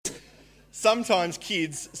Sometimes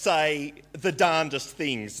kids say the darndest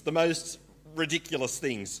things, the most ridiculous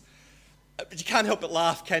things. But you can't help but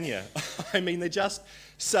laugh, can you? I mean, they're just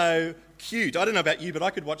so cute. I don't know about you, but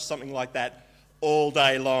I could watch something like that all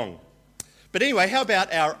day long. But anyway, how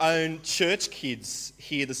about our own church kids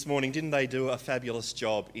here this morning? Didn't they do a fabulous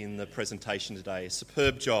job in the presentation today? A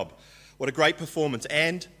superb job. What a great performance,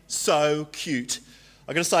 and so cute.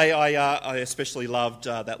 I've got to say, I especially loved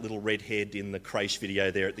that little redhead in the creche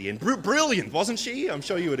video there at the end. Brilliant, wasn't she? I'm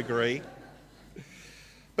sure you would agree.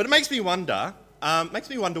 But it makes me wonder,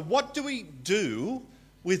 what do we do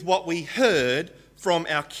with what we heard from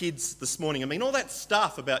our kids this morning? I mean, all that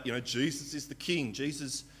stuff about, Jesus is the King,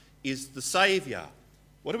 Jesus is the Saviour.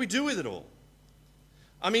 What do we do with it all?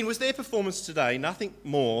 I mean, was their performance today nothing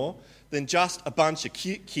more than just a bunch of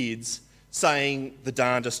cute kids saying the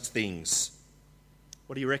darndest things?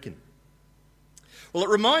 What do you reckon? Well, it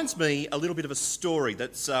reminds me a little bit of a story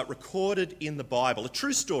that's recorded in the Bible, a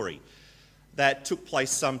true story that took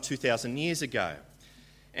place some 2,000 years ago.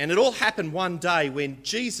 And it all happened one day when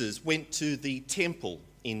Jesus went to the temple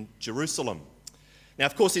in Jerusalem. Now,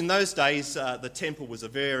 of course, in those days, the temple was a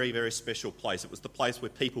very, very special place. It was the place where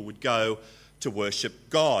people would go to worship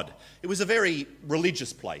God. It was a very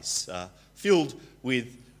religious place, filled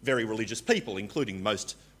with very religious people, including the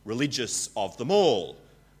most religious of them all,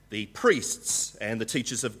 the priests and the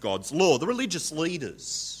teachers of God's law, the religious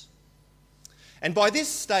leaders. And by this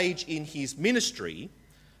stage in his ministry,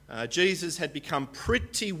 Jesus had become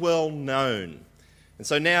pretty well known. And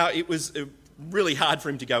so now it was really hard for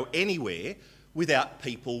him to go anywhere without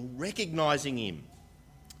people recognising him.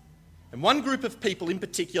 And one group of people in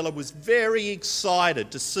particular was very excited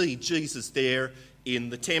to see Jesus there in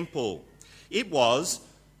the temple. It was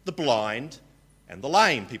the blind and the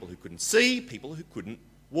lame, people who couldn't see, people who couldn't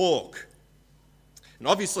walk. And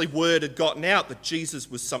obviously word had gotten out that Jesus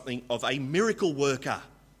was something of a miracle worker,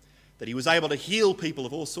 that he was able to heal people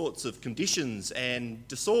of all sorts of conditions and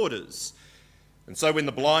disorders. And so when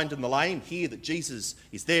the blind and the lame hear that Jesus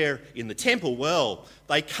is there in the temple, well,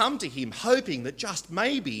 they come to him hoping that just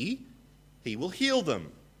maybe he will heal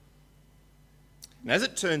them. And as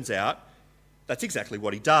it turns out, that's exactly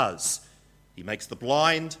what he does. He makes the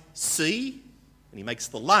blind see, and he makes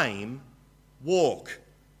the lame walk.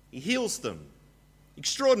 He heals them.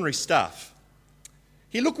 Extraordinary stuff.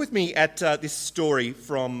 Here, look with me at this story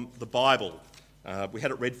from the Bible. We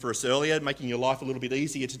had it read for us earlier, making your life a little bit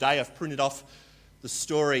easier today. I've printed off the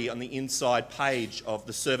story on the inside page of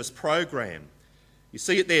the service program. You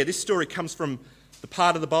see it there. This story comes from the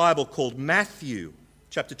part of the Bible called Matthew,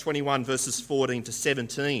 chapter 21, verses 14 to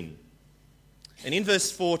 17. And in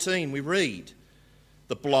verse 14 we read,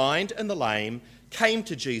 "The blind and the lame came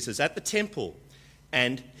to Jesus at the temple,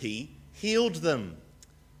 and he healed them."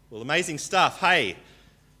 Well, amazing stuff, hey?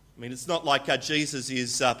 I mean, it's not like Jesus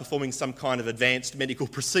is performing some kind of advanced medical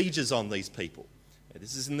procedures on these people.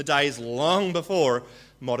 This is in the days long before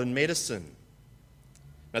modern medicine.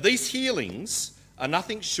 Now, these healings are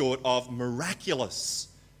nothing short of miraculous.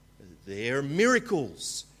 They're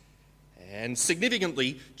miracles. And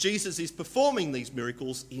significantly, Jesus is performing these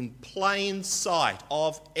miracles in plain sight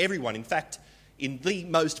of everyone. In fact, in the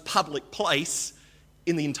most public place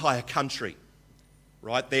in the entire country,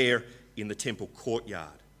 right there in the temple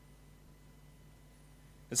courtyard.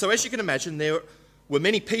 And so, as you can imagine, there were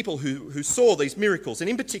many people who saw these miracles, and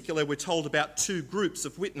in particular we're told about two groups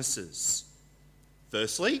of witnesses.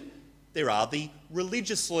 Firstly, there are the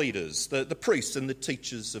religious leaders, the priests and the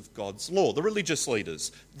teachers of God's law, the religious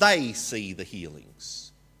leaders. They see the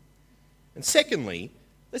healings. And secondly,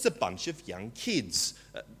 there's a bunch of young kids.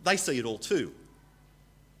 They see it all too.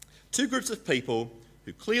 Two groups of people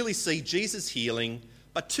who clearly see Jesus healing,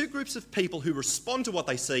 but two groups of people who respond to what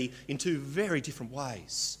they see in two very different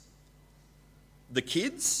ways. The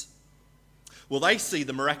kids, well, they see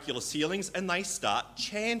the miraculous healings and they start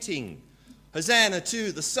chanting. "Hosanna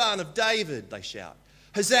to the Son of David," they shout.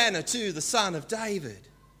 "Hosanna to the Son of David."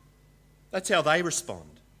 That's how they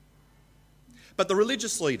respond. But the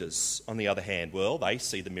religious leaders, on the other hand, well, they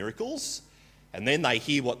see the miracles and then they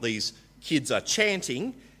hear what these kids are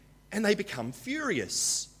chanting and they become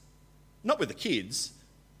furious. Not with the kids,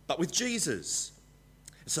 but with Jesus.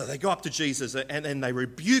 So they go up to Jesus and then they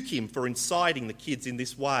rebuke him for inciting the kids in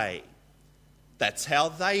this way. That's how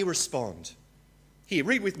they respond. Here,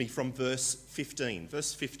 read with me from verse 15.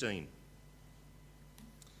 Verse 15.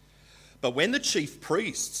 "But when the chief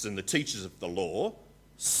priests and the teachers of the law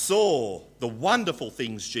saw the wonderful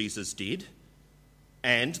things Jesus did,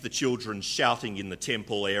 and the children shouting in the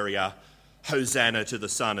temple area, 'Hosanna to the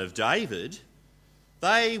Son of David,'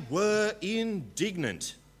 they were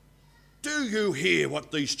indignant. "Do you hear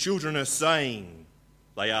what these children are saying?"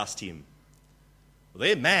 they asked him. "Well,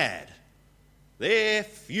 they're mad. They're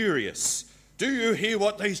furious. Do you hear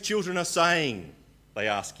what these children are saying?" they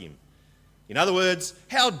asked him. In other words,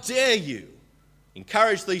 how dare you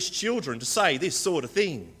encourage these children to say this sort of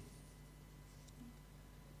thing?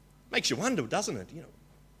 Makes you wonder, doesn't it?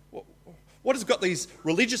 What has got these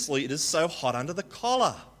religious leaders so hot under the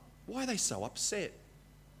collar? Why are they so upset?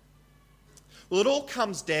 Well, it all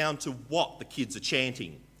comes down to what the kids are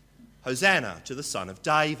chanting. Hosanna to the Son of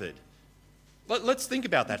David. Let's think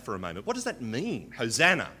about that for a moment. What does that mean,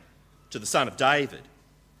 Hosanna to the Son of David?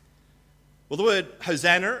 Well, the word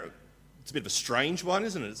Hosanna, it's a bit of a strange one,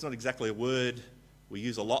 isn't it? It's not exactly a word we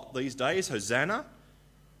use a lot these days, Hosanna.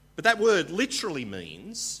 But that word literally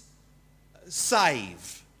means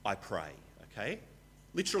save, I pray, okay?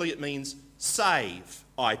 Literally it means save,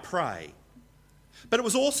 I pray. But it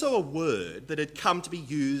was also a word that had come to be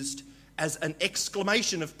used as an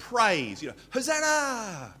exclamation of praise,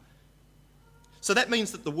 Hosanna! So that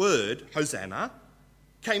means that the word Hosanna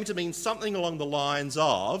came to mean something along the lines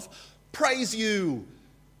of praise you,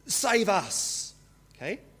 save us.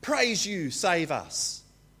 Okay? Praise you, save us.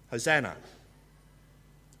 Hosanna.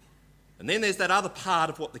 And then there's that other part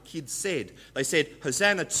of what the kids said. They said,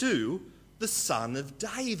 Hosanna to the Son of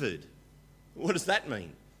David. What does that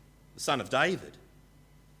mean? The Son of David.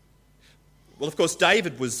 Well, of course,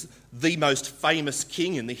 David was the most famous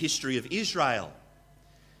king in the history of Israel.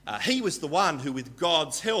 He was the one who, with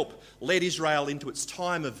God's help, led Israel into its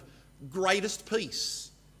time of greatest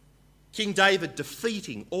peace. King David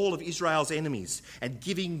defeating all of Israel's enemies and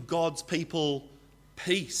giving God's people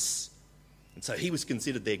peace. And so he was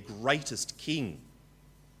considered their greatest king.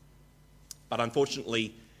 But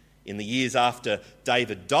unfortunately, in the years after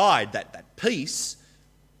David died, that peace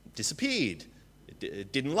disappeared.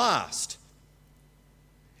 It didn't last.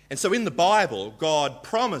 And so in the Bible, God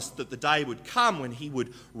promised that the day would come when he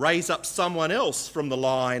would raise up someone else from the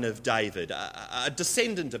line of David, a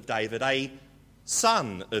descendant of David, a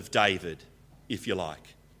son of David, if you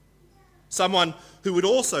like. Someone who would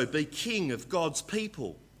also be king of God's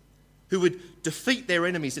people, who would defeat their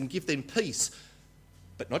enemies and give them peace,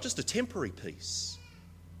 but not just a temporary peace,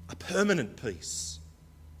 a permanent peace.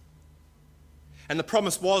 And the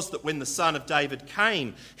promise was that when the Son of David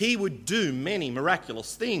came, he would do many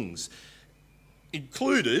miraculous things.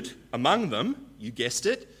 Included among them, you guessed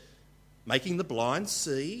it, making the blind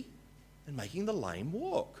see and making the lame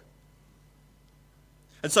walk.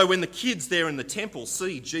 And so when the kids there in the temple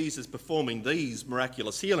see Jesus performing these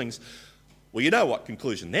miraculous healings, well, you know what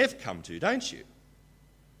conclusion they've come to, don't you?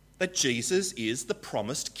 That Jesus is the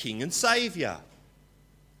promised King and Saviour.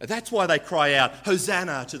 That's why they cry out,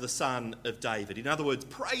 Hosanna to the Son of David. In other words,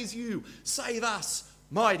 praise you, save us,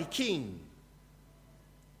 mighty King.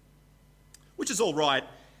 Which is all right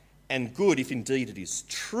and good if indeed it is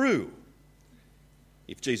true.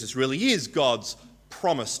 If Jesus really is God's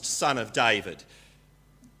promised Son of David.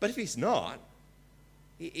 But if he's not,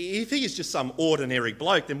 if he is just some ordinary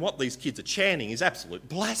bloke, then what these kids are chanting is absolute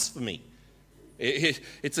blasphemy.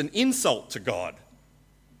 It's an insult to God.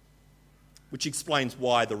 Which explains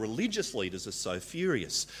why the religious leaders are so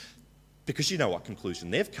furious. Because you know what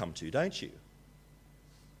conclusion they've come to, don't you?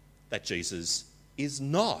 That Jesus is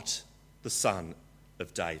not the Son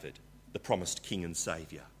of David, the promised King and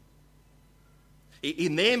Saviour.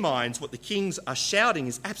 In their minds, what the kings are shouting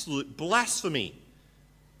is absolute blasphemy.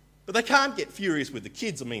 But they can't get furious with the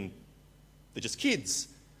kids. I mean, they're just kids.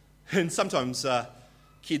 And sometimes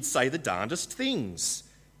kids say the darndest things.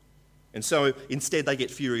 And so instead they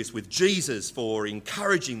get furious with Jesus for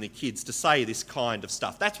encouraging the kids to say this kind of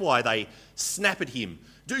stuff. That's why they snap at him.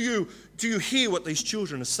 Do you hear what these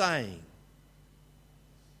children are saying?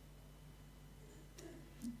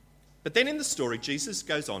 But then in the story, Jesus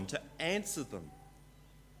goes on to answer them.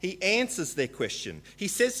 He answers their question. He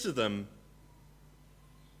says to them,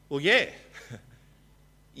 well, yeah,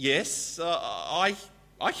 yes, I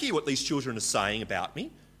hear what these children are saying about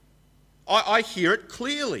me. I hear it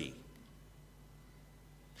clearly.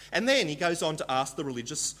 And then he goes on to ask the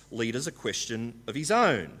religious leaders a question of his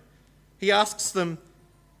own. He asks them,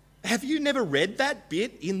 have you never read that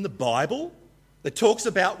bit in the Bible that talks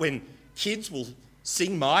about when kids will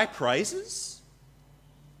sing my praises?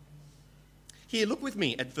 Here, look with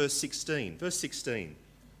me at verse 16. Verse 16.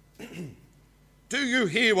 Do you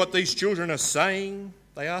hear what these children are saying?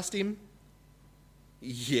 They asked him.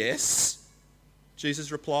 Yes,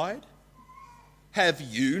 Jesus replied. Have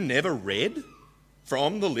you never read?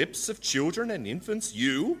 From the lips of children and infants,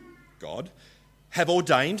 you, God, have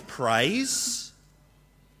ordained praise.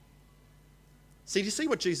 See, do you see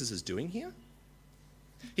what Jesus is doing here?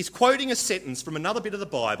 He's quoting a sentence from another bit of the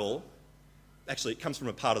Bible. Actually, it comes from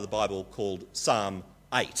a part of the Bible called Psalm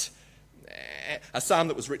 8, a psalm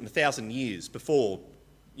that was written 1,000 years before,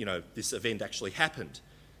 this event actually happened.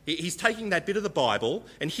 He's taking that bit of the Bible,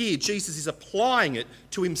 and here Jesus is applying it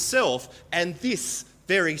to himself and this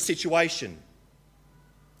very situation.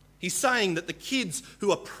 He's saying that the kids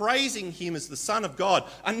who are praising him as the Son of God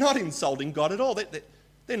are not insulting God at all.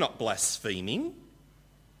 They're not blaspheming.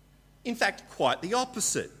 In fact, quite the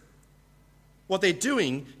opposite. What they're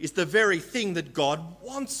doing is the very thing that God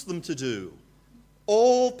wants them to do.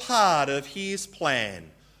 All part of his plan.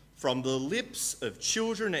 From the lips of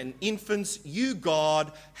children and infants, you,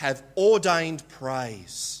 God, have ordained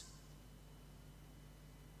praise.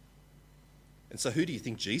 And so who do you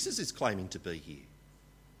think Jesus is claiming to be here?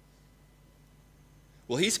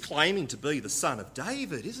 Well, he's claiming to be the Son of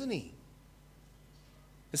David, isn't he?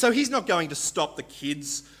 And so he's not going to stop the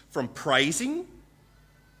kids from praising,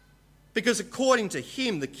 because according to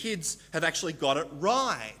him, the kids have actually got it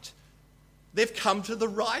right. They've come to the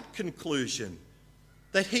right conclusion,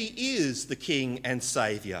 that he is the King and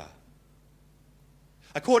Saviour.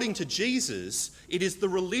 According to Jesus, it is the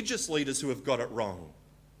religious leaders who have got it wrong.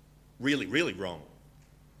 Really, really wrong.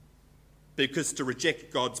 Because to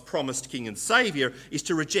reject God's promised King and Saviour is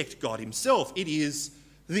to reject God himself. It is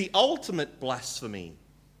the ultimate blasphemy.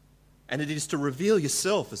 And it is to reveal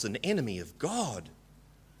yourself as an enemy of God.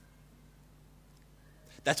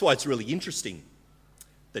 That's why it's really interesting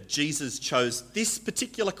that Jesus chose this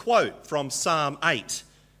particular quote from Psalm 8.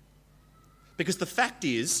 Because the fact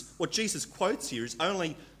is, what Jesus quotes here is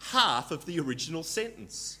only half of the original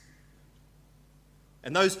sentence.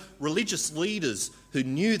 And those religious leaders who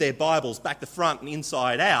knew their Bibles back to front and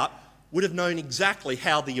inside out would have known exactly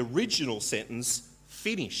how the original sentence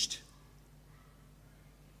finished.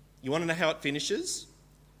 You want to know how it finishes?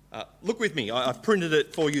 Look with me. I've printed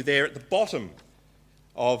it for you there at the bottom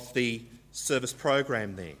of the service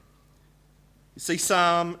program there. You see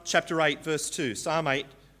Psalm chapter 8, verse 2. Psalm 8,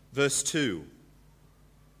 verse 2.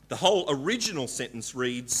 The whole original sentence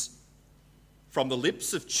reads, "From the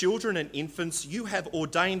lips of children and infants you have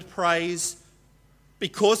ordained praise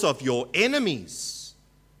because of your enemies,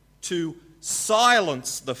 to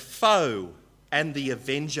silence the foe and the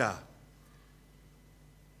avenger."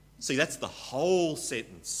 See, that's the whole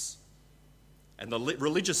sentence. And the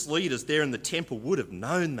religious leaders there in the temple would have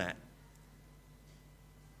known that.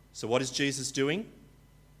 So what is Jesus doing?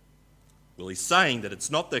 Well, he's saying that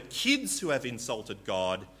it's not the kids who have insulted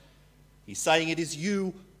God. He's saying it is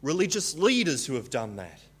you religious leaders who have done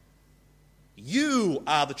that. You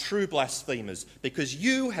are the true blasphemers because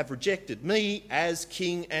you have rejected me as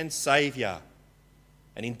King and Saviour.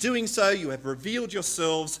 And in doing so, you have revealed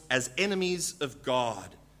yourselves as enemies of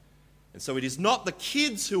God. And so it is not the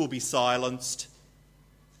kids who will be silenced,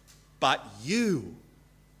 but you.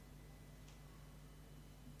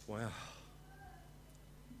 Wow.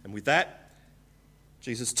 And with that,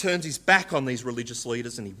 Jesus turns his back on these religious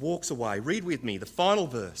leaders and he walks away. Read with me the final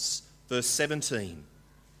verse, verse 17,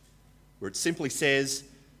 where it simply says,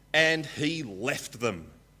 "And he left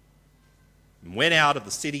them and went out of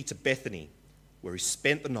the city to Bethany, where he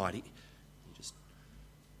spent the night." He just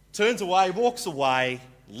turns away, walks away,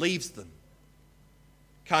 leaves them.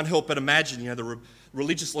 Can't help but imagine, the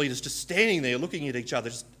religious leaders just standing there looking at each other,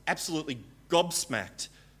 just absolutely gobsmacked,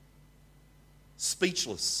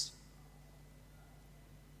 speechless.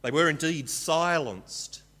 They were indeed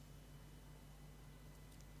silenced.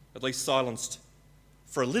 At least silenced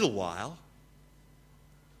for a little while.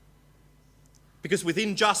 Because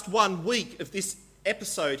within just 1 week of this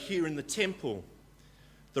episode here in the temple,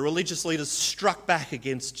 the religious leaders struck back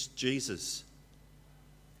against Jesus.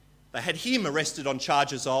 They had him arrested on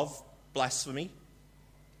charges of blasphemy.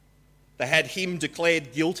 They had him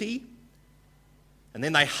declared guilty. And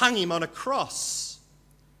then they hung him on a cross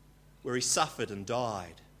where he suffered and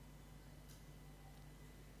died.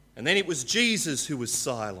 And then it was Jesus who was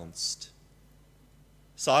silenced.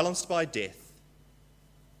 Silenced by death.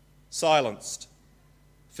 Silenced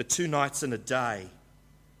for 2 nights and a day.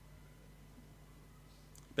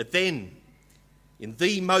 But then, in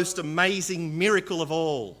the most amazing miracle of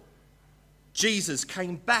all, Jesus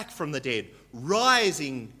came back from the dead,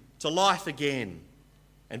 rising to life again,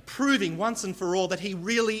 and proving once and for all that he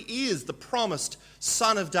really is the promised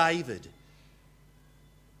Son of David.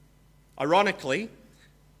 Ironically,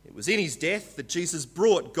 it was in his death that Jesus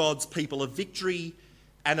brought God's people a victory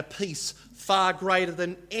and a peace far greater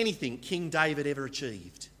than anything King David ever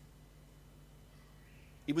achieved.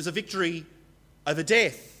 It was a victory over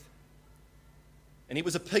death, and it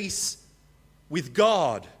was a peace with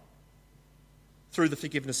God through the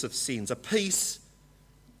forgiveness of sins, a peace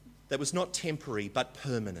that was not temporary but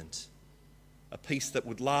permanent, a peace that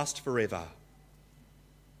would last forever.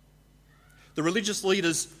 The religious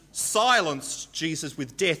leaders silenced Jesus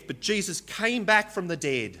with death, but Jesus came back from the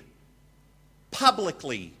dead,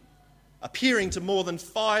 publicly, appearing to more than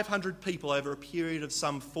 500 people over a period of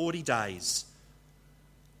some 40 days,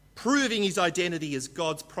 proving his identity as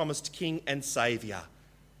God's promised King and Saviour,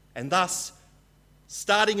 and thus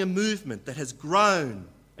starting a movement that has grown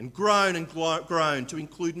and grown and grown to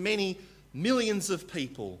include many millions of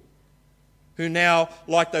people who now,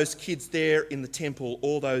 like those kids there in the temple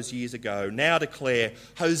all those years ago, now declare,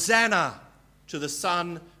 "Hosanna to the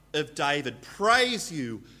Son of David. Praise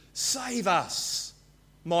you, save us,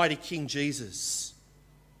 mighty King Jesus."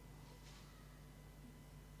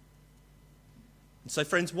 And so,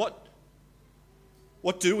 friends, what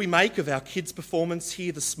do we make of our kids' performance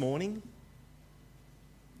here this morning?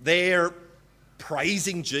 They're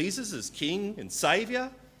praising Jesus as King and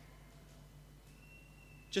Saviour.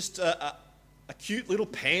 Just a cute little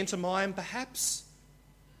pantomime, perhaps?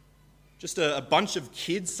 Just a bunch of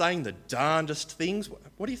kids saying the darndest things?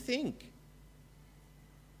 What do you think?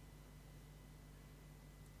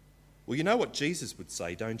 Well, you know what Jesus would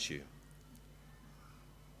say, don't you?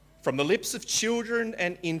 From the lips of children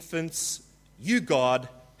and infants, you, God,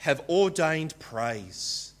 have ordained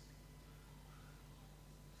praise.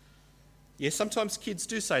 Yes, sometimes kids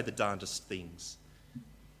do say the darndest things,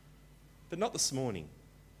 but not this morning.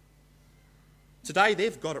 Today,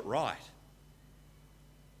 they've got it right.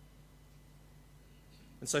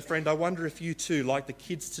 And so, friend, I wonder if you too, like the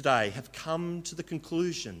kids today, have come to the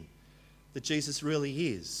conclusion that Jesus really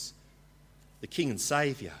is the King and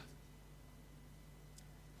Saviour.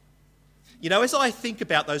 You know, as I think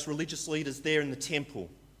about those religious leaders there in the temple,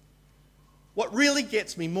 what really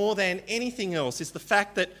gets me more than anything else is the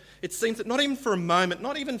fact that it seems that not even for a moment,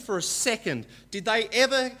 not even for a second, did they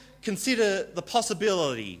ever consider the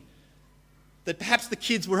possibility that perhaps the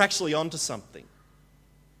kids were actually onto something.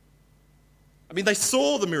 I mean, they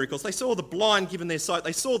saw the miracles, they saw the blind given their sight,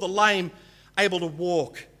 they saw the lame able to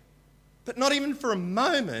walk, but not even for a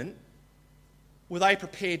moment were they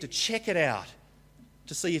prepared to check it out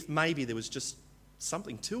to see if maybe there was just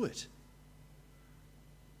something to it.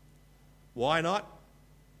 Why not?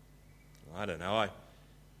 I don't know. I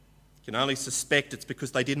can only suspect it's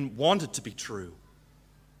because they didn't want it to be true.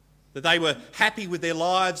 That they were happy with their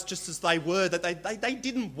lives just as they were, that they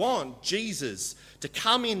didn't want Jesus to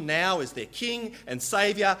come in now as their King and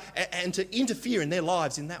Saviour and to interfere in their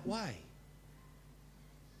lives in that way.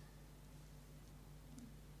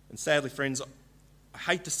 And sadly, friends, I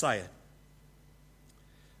hate to say it,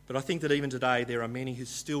 but I think that even today there are many who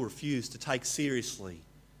still refuse to take seriously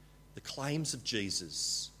the claims of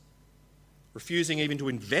Jesus, refusing even to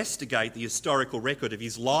investigate the historical record of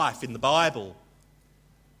his life in the Bible,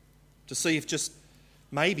 to see if just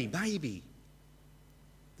maybe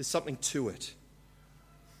there's something to it.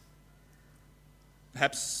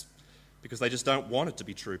 Perhaps because they just don't want it to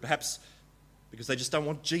be true. Perhaps because they just don't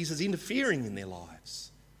want Jesus interfering in their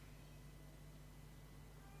lives.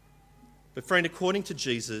 But friend, according to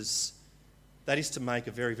Jesus, that is to make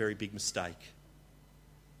a very, very big mistake.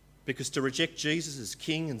 Because to reject Jesus as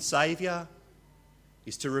King and Saviour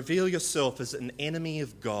is to reveal yourself as an enemy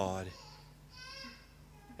of God.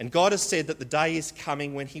 And God has said that the day is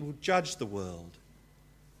coming when he will judge the world.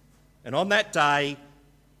 And on that day,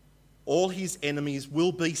 all his enemies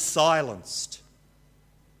will be silenced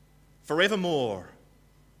forevermore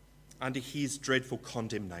under his dreadful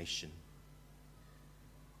condemnation.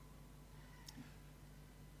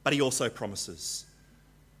 But he also promises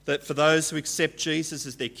that for those who accept Jesus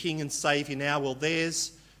as their King and Saviour now, well,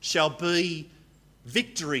 theirs shall be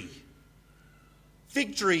victory.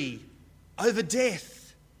 Victory over death.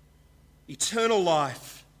 Eternal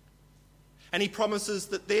life. And he promises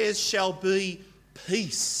that theirs shall be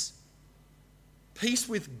peace. Peace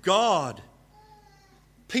with God.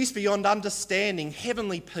 Peace beyond understanding.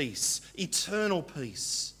 Heavenly peace. Eternal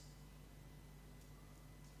peace.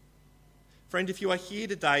 Friend, if you are here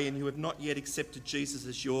today and you have not yet accepted Jesus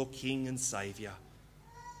as your King and Saviour,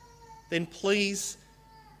 then please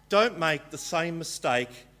don't make the same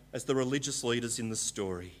mistake as the religious leaders in the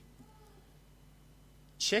story.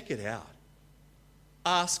 Check it out.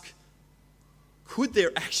 Ask, could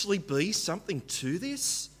there actually be something to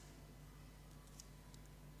this?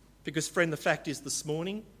 Because, friend, the fact is this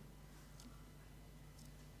morning,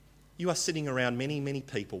 you are sitting around many, many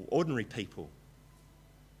people, ordinary people,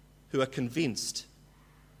 who are convinced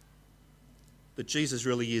that Jesus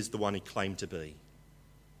really is the one he claimed to be.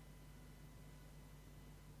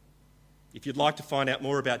 If you'd like to find out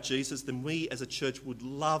more about Jesus, then we as a church would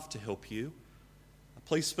love to help you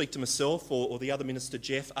please speak to myself or the other minister,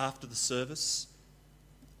 Jeff, after the service.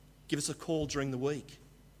 Give us a call during the week.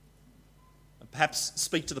 And perhaps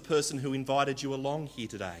speak to the person who invited you along here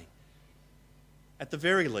today. At the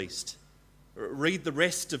very least, read the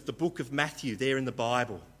rest of the book of Matthew there in the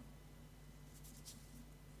Bible.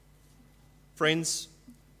 Friends,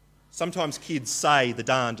 sometimes kids say the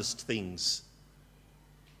darndest things,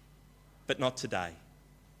 but not today.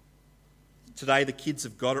 Today the kids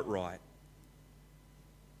have got it right.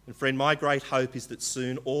 And friend, my great hope is that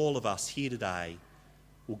soon all of us here today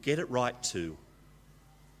will get it right too,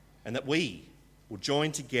 and that we will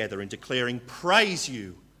join together in declaring, "Praise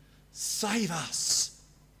you, save us,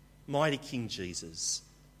 mighty King Jesus.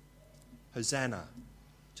 Hosanna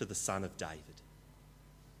to the Son of David."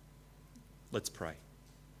 Let's pray.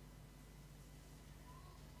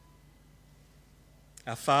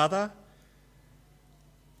 Our Father,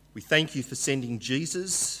 we thank you for sending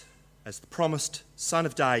Jesus as the promised Son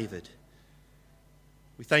of David.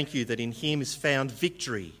 We thank you that in him is found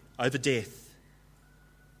victory over death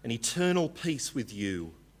and eternal peace with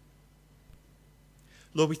you.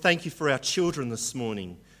 Lord, we thank you for our children this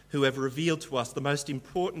morning who have revealed to us the most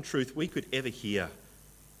important truth we could ever hear,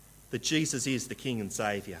 that Jesus is the King and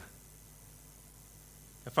Saviour.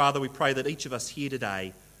 And Father, we pray that each of us here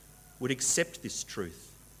today would accept this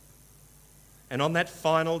truth, and on that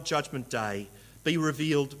final judgment day be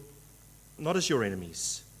revealed not as your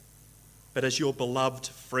enemies, but as your beloved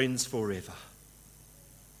friends forever.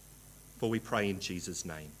 For we pray in Jesus'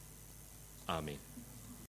 name. Amen.